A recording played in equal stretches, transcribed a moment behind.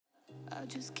I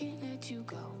just can't let you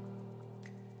go.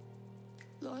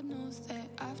 Lord knows that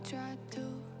I've tried to.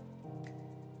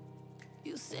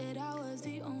 You said I was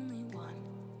the only one.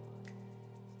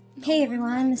 Hey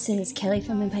everyone, this is Kelly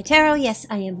from MOONPIE Tarot. Yes,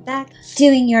 I am back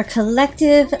doing your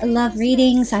collective love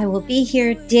readings. I will be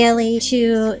here daily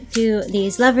to do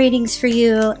these love readings for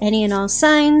you, any and all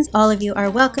signs. All of you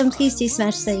are welcome. Please do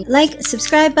smash the like,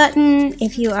 subscribe button.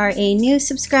 If you are a new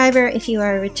subscriber, if you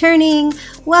are returning,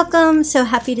 welcome. So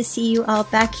happy to see you all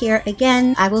back here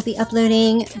again. I will be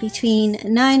uploading between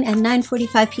 9 and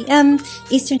 9:45 p.m.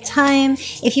 Eastern Time.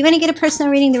 If you want to get a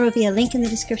personal reading, there will be a link in the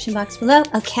description box below.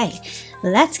 Okay.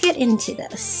 Let's get into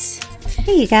this.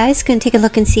 Hey you guys, going to take a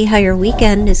look and see how your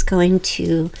weekend is going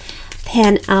to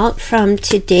pan out from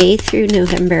today through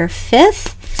November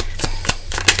 5th.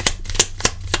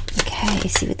 Okay,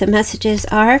 see what the messages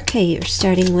are. Okay, you're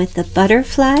starting with the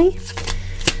butterfly.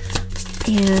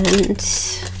 And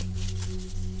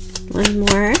one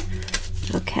more.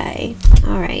 Okay,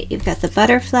 alright, you've got the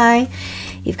butterfly,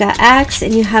 you've got axe,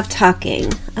 and you have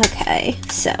talking. Okay,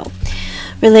 so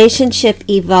relationship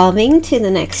evolving to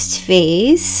the next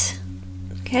phase.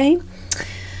 Okay.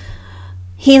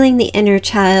 Healing the inner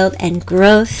child and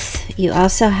growth. You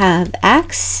also have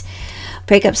axe,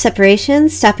 breakup, separation,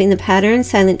 stopping the pattern,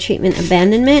 silent treatment,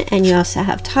 abandonment, and you also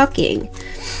have talking.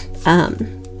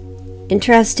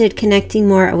 Interested, connecting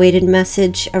more, awaited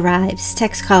message arrives,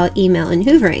 text, call, email, and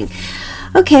hoovering.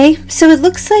 Okay, so it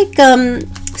looks like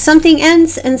something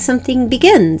ends and something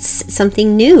begins.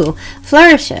 Something new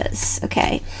flourishes.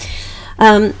 Okay.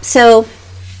 So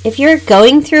if you're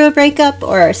going through a breakup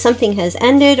or something has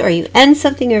ended or you end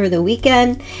something over the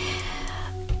weekend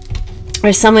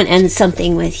or someone ends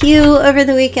something with you over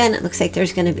the weekend, it looks like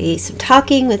there's going to be some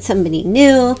talking with somebody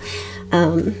new.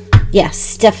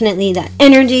 Yes, definitely that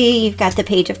energy. You've got the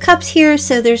Page of Cups here,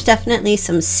 so there's definitely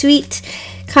some sweet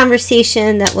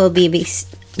conversation that will be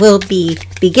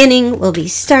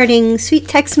starting, sweet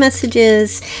text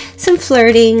messages, some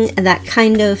flirting, that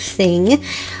kind of thing.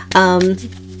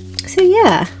 So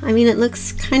yeah, I mean, it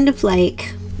looks kind of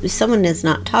like if someone is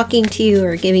not talking to you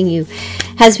or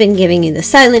has been giving you the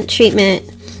silent treatment.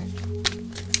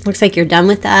 Looks like you're done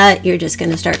with that. You're just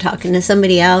going to start talking to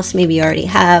somebody else. Maybe you already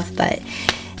have, but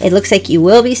it looks like you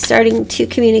will be starting to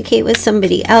communicate with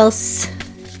somebody else.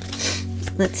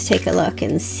 Let's take a look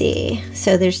and see.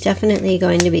 So there's definitely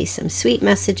going to be some sweet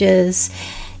messages.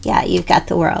 Yeah, you've got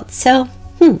the World. So,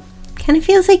 kind of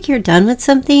feels like you're done with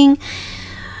something.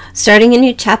 Starting a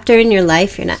new chapter in your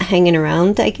life. You're not hanging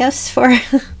around, I guess, for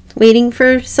waiting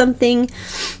for something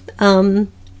or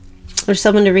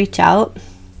someone to reach out.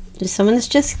 Someone that's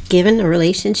just given a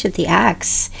relationship the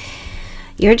axe.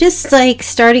 You're just like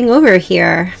starting over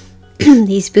here.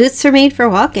 These boots are made for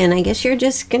walking. I guess you're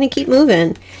just going to keep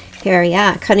moving. Here,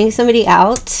 yeah, cutting somebody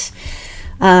out.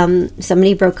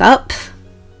 Somebody broke up.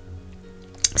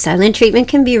 Silent treatment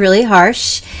can be really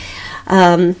harsh.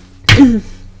 It's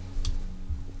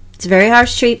very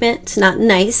harsh treatment. It's not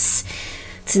nice.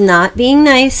 It's not being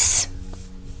nice.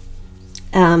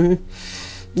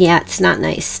 Yeah, it's not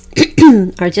nice.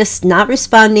 Or just not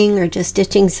responding or just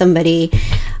ditching somebody.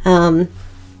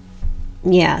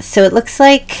 Yeah, so it looks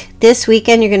like this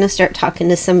weekend you're going to start talking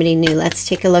to somebody new. Let's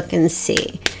take a look and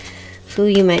see who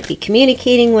you might be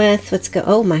communicating with.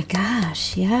 Oh my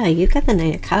gosh, yeah, you've got the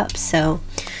Knight of Cups. So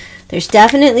there's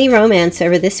definitely romance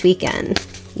over this weekend.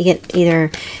 You get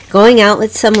either going out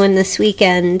with someone this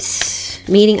weekend,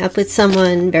 meeting up with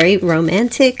someone, very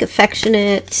romantic,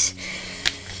 affectionate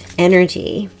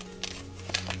energy.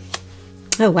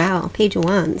 Oh wow, Page of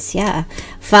Wands, yeah.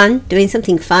 Fun, doing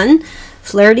something fun,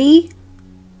 flirty.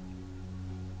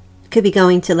 Could be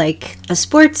going to like a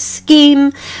sports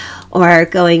game or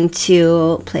going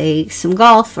to play some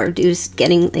golf or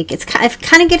getting like, it's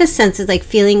kind of get a sense of like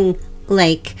feeling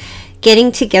like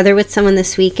getting together with someone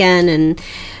this weekend and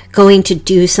going to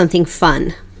do something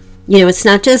fun. You know, it's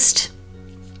not just,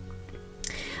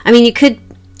 I mean, you could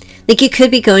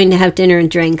be going to have dinner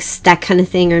and drinks, that kind of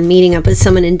thing, or meeting up with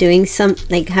someone and doing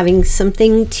like having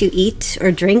something to eat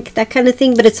or drink, that kind of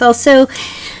thing. But it's also,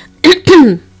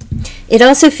 it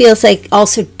also feels like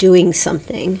also doing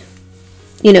something,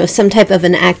 you know, some type of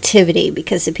an activity,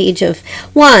 because the Page of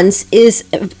Wands is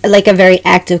like a very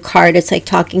active card. It's like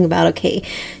talking about, okay,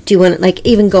 do you want to, like,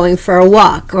 even going for a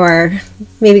walk or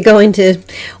maybe going to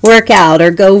work out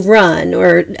or go run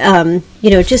or, you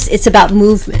know, just, it's about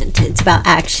movement. It's about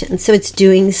action. So it's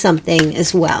doing something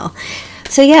as well.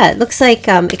 So yeah, it looks like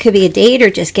it could be a date or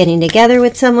just getting together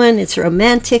with someone. It's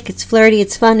romantic, it's flirty,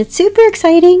 it's fun, it's super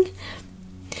exciting.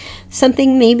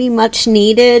 Something maybe much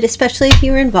needed, especially if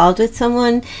you were involved with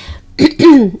someone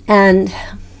and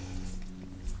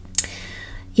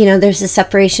you know, there's a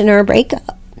separation or a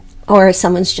breakup, or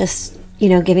someone's just, you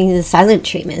know, giving you the silent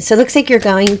treatment. So it looks like you're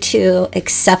going to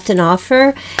accept an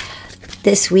offer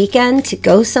this weekend to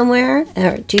go somewhere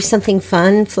or do something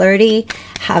fun, flirty,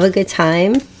 have a good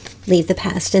time, leave the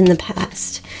past in the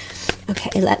past.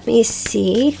 Okay, let me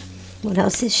see what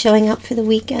else is showing up for the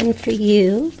weekend for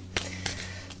you.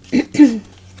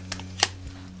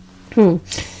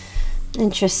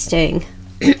 Interesting.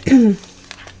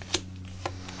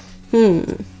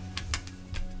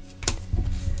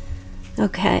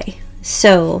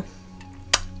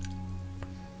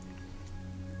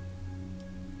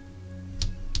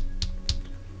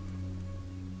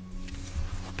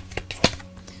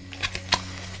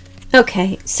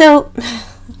 Okay, so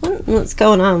what's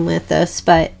going on with this,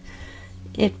 but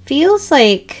it feels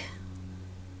like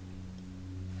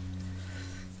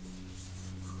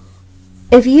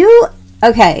if you,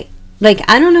 okay, like,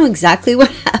 I don't know exactly what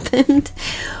happened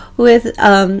with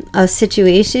a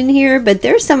situation here, but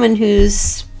there's someone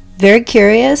who's very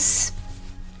curious.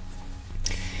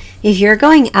 If you're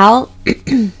going out,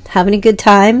 having a good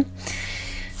time,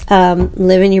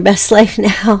 living your best life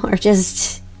now, or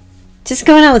just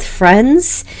going out with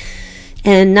friends,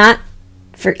 and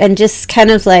just kind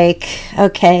of like,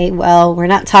 okay, well, we're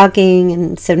not talking,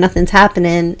 and so nothing's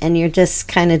happening, and you're just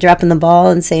kind of dropping the ball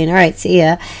and saying, all right, see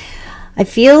ya. I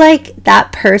feel like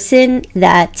that person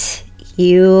that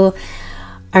you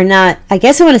are not, I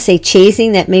guess I want to say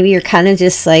chasing, that maybe you're kind of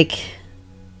just like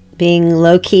being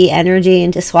low-key energy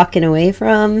and just walking away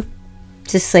from,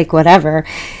 just like whatever,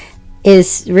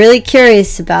 is really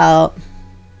curious about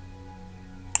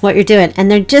what you're doing. And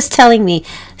they're just telling me,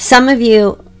 some of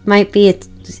you might be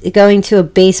going to a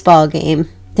baseball game.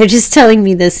 They're just telling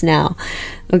me this now.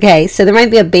 Okay, so there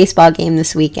might be a baseball game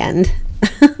this weekend.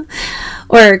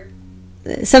 Or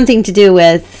something to do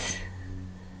with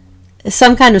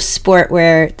some kind of sport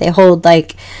where they hold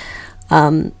like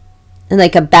a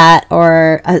bat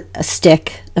or a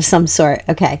stick of some sort.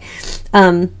 Okay.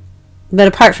 But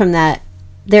apart from that,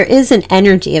 there is an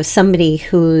energy of somebody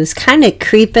who's kind of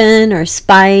creeping or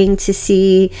spying to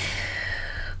see.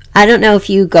 I don't know if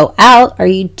you go out or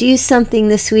you do something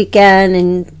this weekend,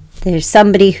 and there's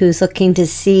somebody who's looking to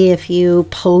see if you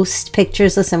post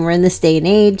pictures. Listen, we're in this day and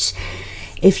age.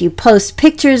 If you post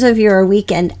pictures of your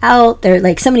weekend out, they're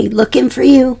like somebody looking for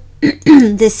you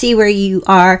to see where you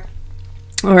are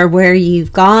or where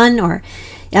you've gone. Or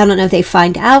I don't know if they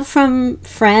find out from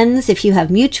friends, if you have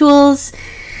mutuals,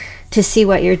 to see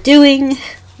what you're doing.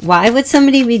 Why would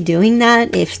somebody be doing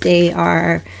that if they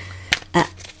are...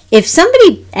 if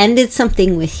somebody ended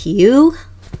something with you,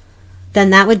 then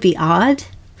that would be odd.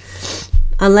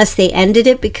 Unless they ended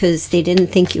it because they didn't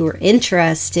think you were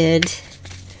interested,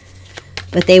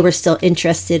 but they were still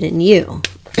interested in you.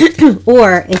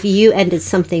 Or if you ended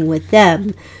something with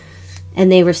them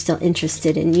and they were still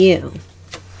interested in you.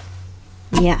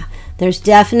 Yeah, there's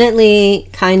definitely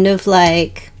kind of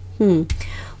like,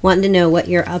 wanting to know what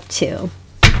you're up to.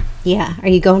 Yeah, are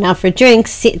you going out for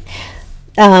drinks?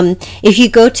 If you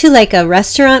go to like a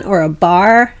restaurant or a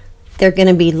bar, they're going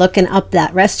to be looking up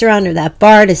that restaurant or that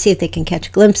bar to see if they can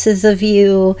catch glimpses of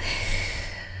you.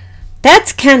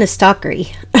 That's kind of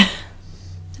stalkery.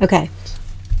 Okay.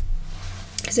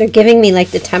 Because they're giving me like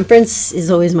the Temperance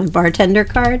is always my bartender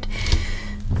card.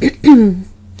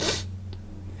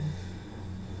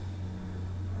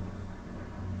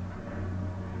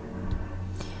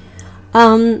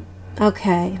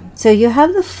 Okay. So you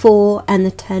have the Fool and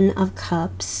the 10 of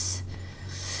Cups.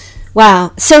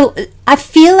 Wow. So I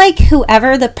feel like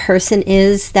whoever the person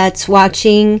is that's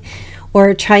watching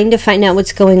or trying to find out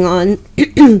what's going on,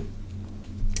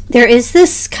 there is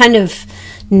this kind of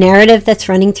narrative that's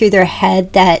running through their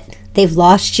head that they've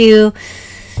lost you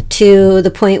to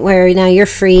the point where now you're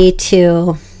free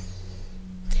to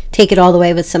take it all the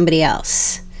way with somebody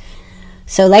else.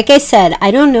 So like I said,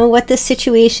 I don't know what the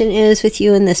situation is with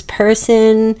you and this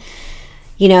person.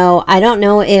 You know, I don't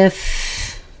know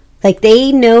if, like,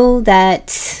 they know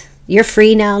that you're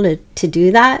free now to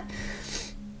do that.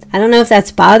 I don't know if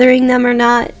that's bothering them or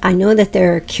not. I know that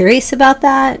they're curious about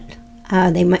that.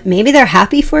 Maybe they're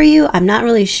happy for you. I'm not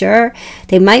really sure.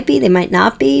 They might be, they might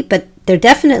not be, but they're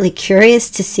definitely curious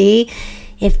to see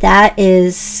if that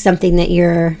is something that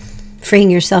you're freeing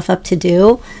yourself up to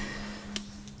do.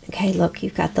 Okay, look,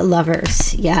 you've got the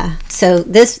Lovers. Yeah. So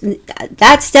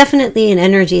that's definitely an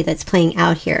energy that's playing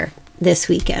out here this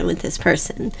weekend with this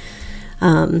person.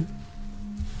 And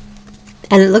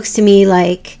it looks to me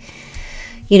like,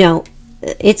 you know,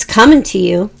 it's coming to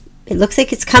you. It looks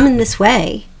like it's coming this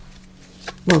way.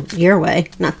 Well, your way,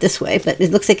 not this way, but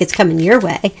it looks like it's coming your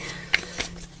way.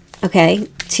 Okay,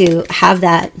 to have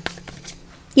that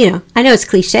you know, I know it's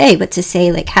cliche, but to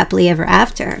say like happily ever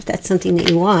after, if that's something that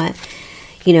you want,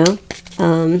 you know,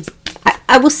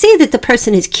 I will say that the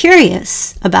person is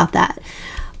curious about that,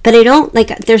 but I don't,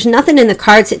 like, there's nothing in the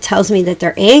cards that tells me that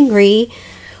they're angry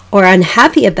or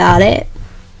unhappy about it,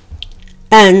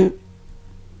 and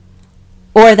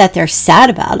or that they're sad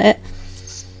about it.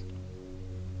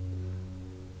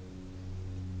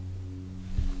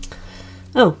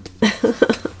 Oh,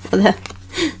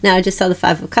 now I just saw the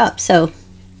Five of Cups, so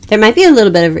there might be a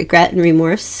little bit of regret and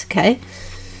remorse, okay?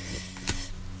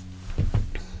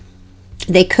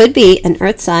 They could be an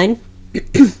earth sign.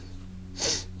 They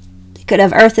could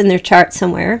have earth in their chart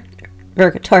somewhere.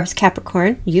 Virgo, Taurus,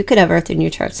 Capricorn. You could have earth in your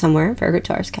chart somewhere. Virgo,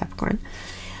 Taurus, Capricorn.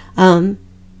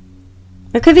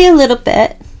 It could be a little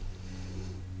bit.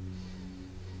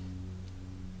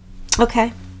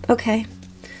 Okay. Okay.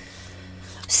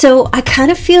 So I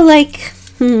kind of feel like,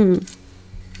 well,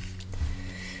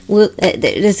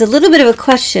 there's a little bit of a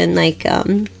question, like,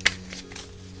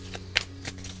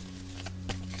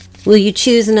 will you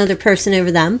choose another person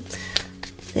over them?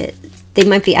 They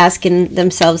might be asking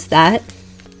themselves that.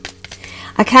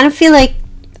 I kind of feel like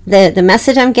the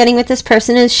message I'm getting with this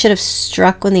person is should have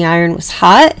struck when the iron was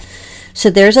hot. So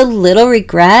there's a little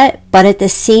regret, but at the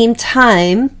same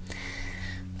time,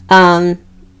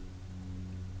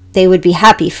 they would be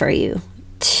happy for you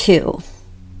too.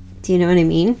 Do you know what I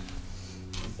mean?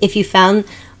 If you found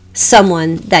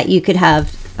someone that you could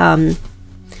have,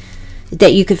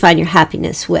 that you could find your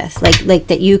happiness with, like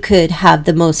that you could have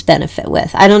the most benefit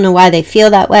with. I don't know why they feel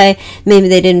that way. Maybe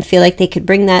they didn't feel like they could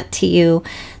bring that to you.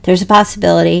 There's a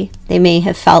possibility. They may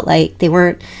have felt like they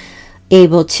weren't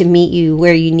able to meet you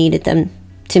where you needed them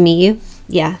to meet you.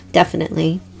 Yeah,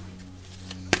 definitely.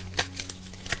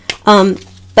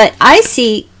 But I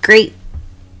see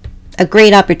a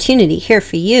great opportunity here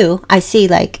for you. I see,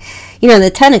 like, you know, the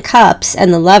Ten of Cups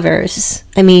and the Lovers.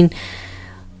 I mean,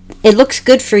 it looks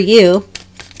good for you,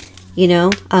 you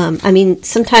know. I mean,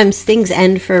 sometimes things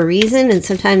end for a reason, and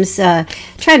sometimes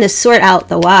trying to sort out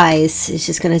the whys is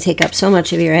just going to take up so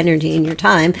much of your energy and your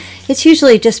time. It's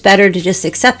usually just better to just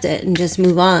accept it and just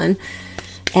move on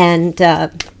and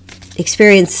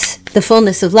experience the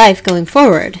fullness of life going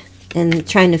forward, and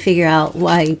trying to figure out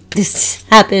why this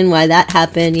happened, why that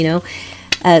happened, you know.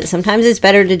 Sometimes it's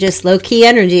better to just low-key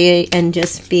energy and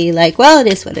just be like, well,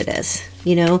 it is what it is,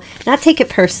 you know, not take it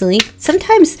personally.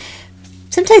 Sometimes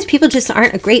people just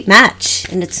aren't a great match,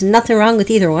 and it's nothing wrong with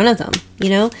either one of them, you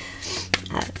know.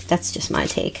 That's just my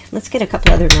take. Let's get a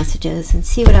couple other messages and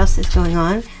see what else is going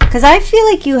on, because I feel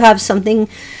like you have something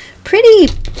pretty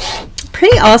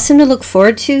awesome to look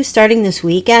forward to starting this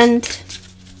weekend.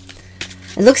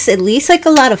 It looks at least like a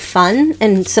lot of fun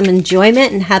and some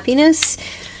enjoyment and happiness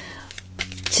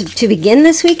to begin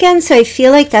this weekend. So I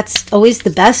feel like that's always the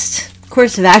best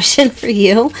course of action for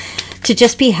you, to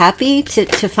just be happy,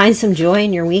 to find some joy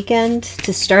in your weekend,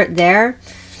 to start there.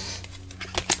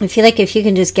 I feel like if you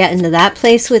can just get into that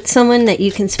place with someone that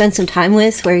you can spend some time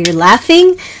with where you're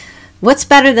laughing, what's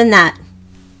better than that?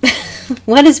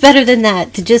 What is better than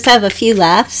that? To just have a few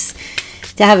laughs,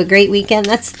 to have a great weekend.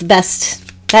 That's the best.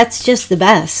 That's just the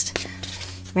best,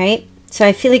 right? So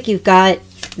I feel like you've got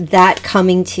that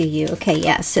coming to you. Okay,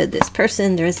 yeah, so this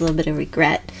person, there is a little bit of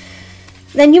regret.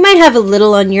 Then you might have a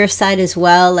little on your side as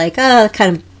well, like,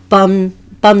 kind of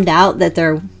bummed out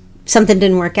that something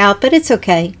didn't work out, but it's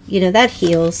okay. You know, that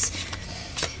heals.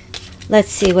 Let's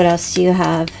see, what else do you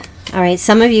have? All right,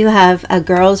 some of you have a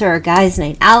girls or a guys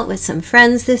night out with some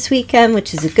friends this weekend,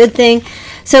 which is a good thing.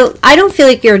 So I don't feel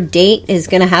like your date is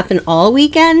going to happen all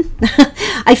weekend.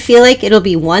 I feel like it'll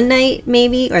be one night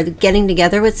maybe, or getting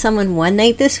together with someone one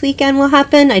night this weekend will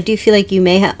happen. I do feel like you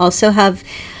may also have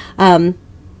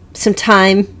some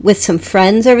time with some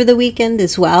friends over the weekend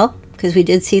as well, because we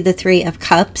did see the Three of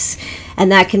Cups, and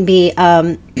that can be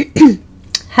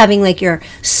having like your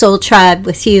soul tribe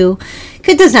with you.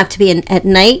 It doesn't have to be at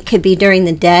night. Could be during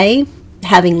the day,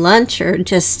 having lunch, or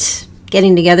just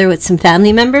getting together with some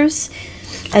family members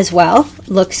as well.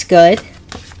 Looks good.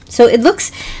 So it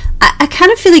looks, I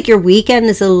kind of feel like your weekend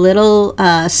is a little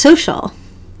social.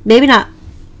 Maybe not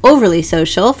overly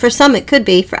social. For some it could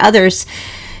be. For others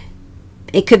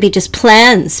it could be just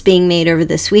plans being made over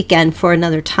this weekend for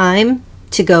another time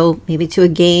to go maybe to a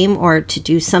game or to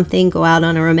do something, go out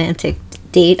on a romantic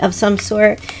date of some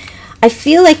sort. I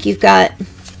feel like you've got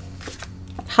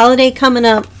holiday coming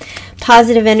up,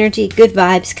 positive energy, good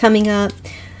vibes coming up.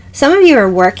 Some of you are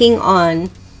working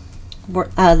on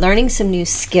learning some new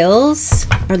skills,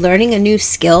 or learning a new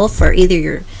skill for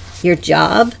either your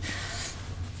job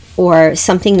or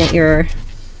something that you're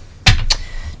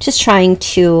just trying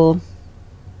to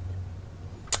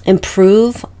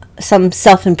improve, some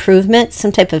self-improvement,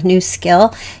 some type of new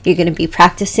skill you're going to be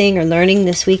practicing or learning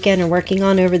this weekend or working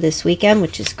on over this weekend,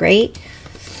 which is great.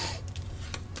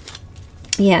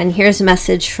 Yeah, and here's a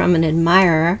message from an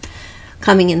admirer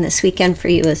coming in this weekend for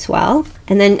you as well.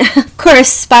 And then, of course,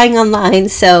 spying online.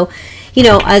 So, you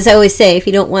know, as I always say, if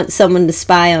you don't want someone to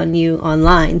spy on you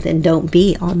online, then don't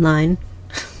be online.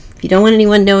 If you don't want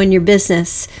anyone knowing your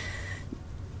business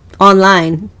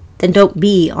online, then don't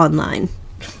be online.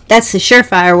 That's the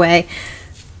surefire way.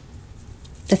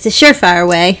 That's the surefire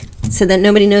way, so that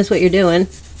nobody knows what you're doing.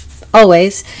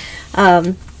 Always.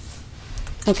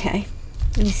 Okay.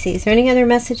 Let me see. Is there any other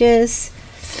messages?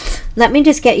 Let me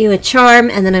just get you a charm,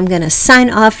 and then I'm going to sign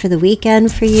off for the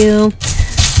weekend for you.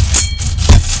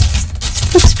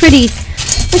 Looks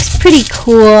pretty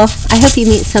cool. I hope you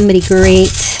meet somebody great.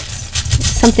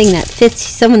 Something that fits,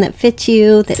 someone that fits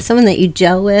you, someone that you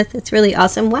gel with. It's really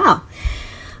awesome. Wow.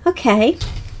 Okay.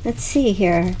 Let's see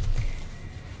here.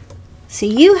 So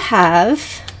you have,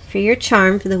 for your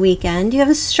charm for the weekend, you have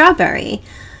a strawberry.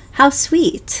 How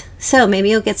sweet. So maybe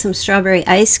you'll get some strawberry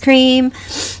ice cream,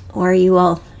 or you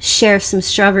will share some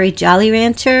strawberry Jolly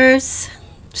Ranchers,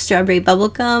 strawberry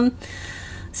bubblegum.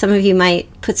 Some of you might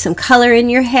put some color in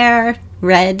your hair,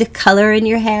 red color in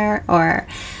your hair, or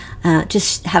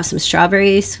just have some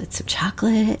strawberries with some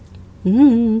chocolate.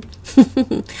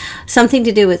 Something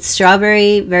to do with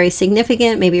strawberry, very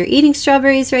significant. Maybe you're eating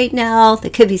strawberries right now.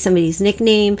 That could be somebody's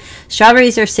nickname.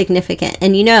 Strawberries are significant.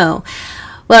 And you know,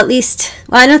 well, at least,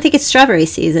 well, I don't think it's strawberry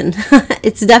season.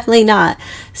 It's definitely not.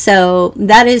 So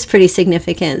that is pretty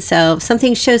significant. So if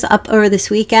something shows up over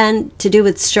this weekend to do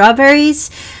with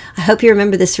strawberries, I hope you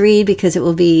remember this read, because it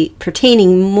will be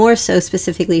pertaining more so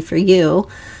specifically for you.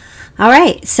 All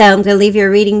right, so I'm going to leave your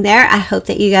reading there. I hope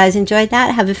that you guys enjoyed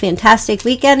that. Have a fantastic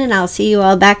weekend, and I'll see you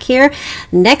all back here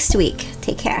next week.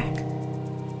 Take care.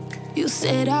 You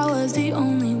said I was the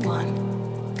only one.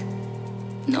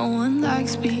 No one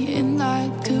likes being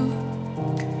lied to.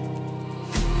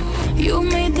 You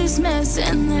made this mess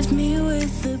and left me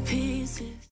with the peace.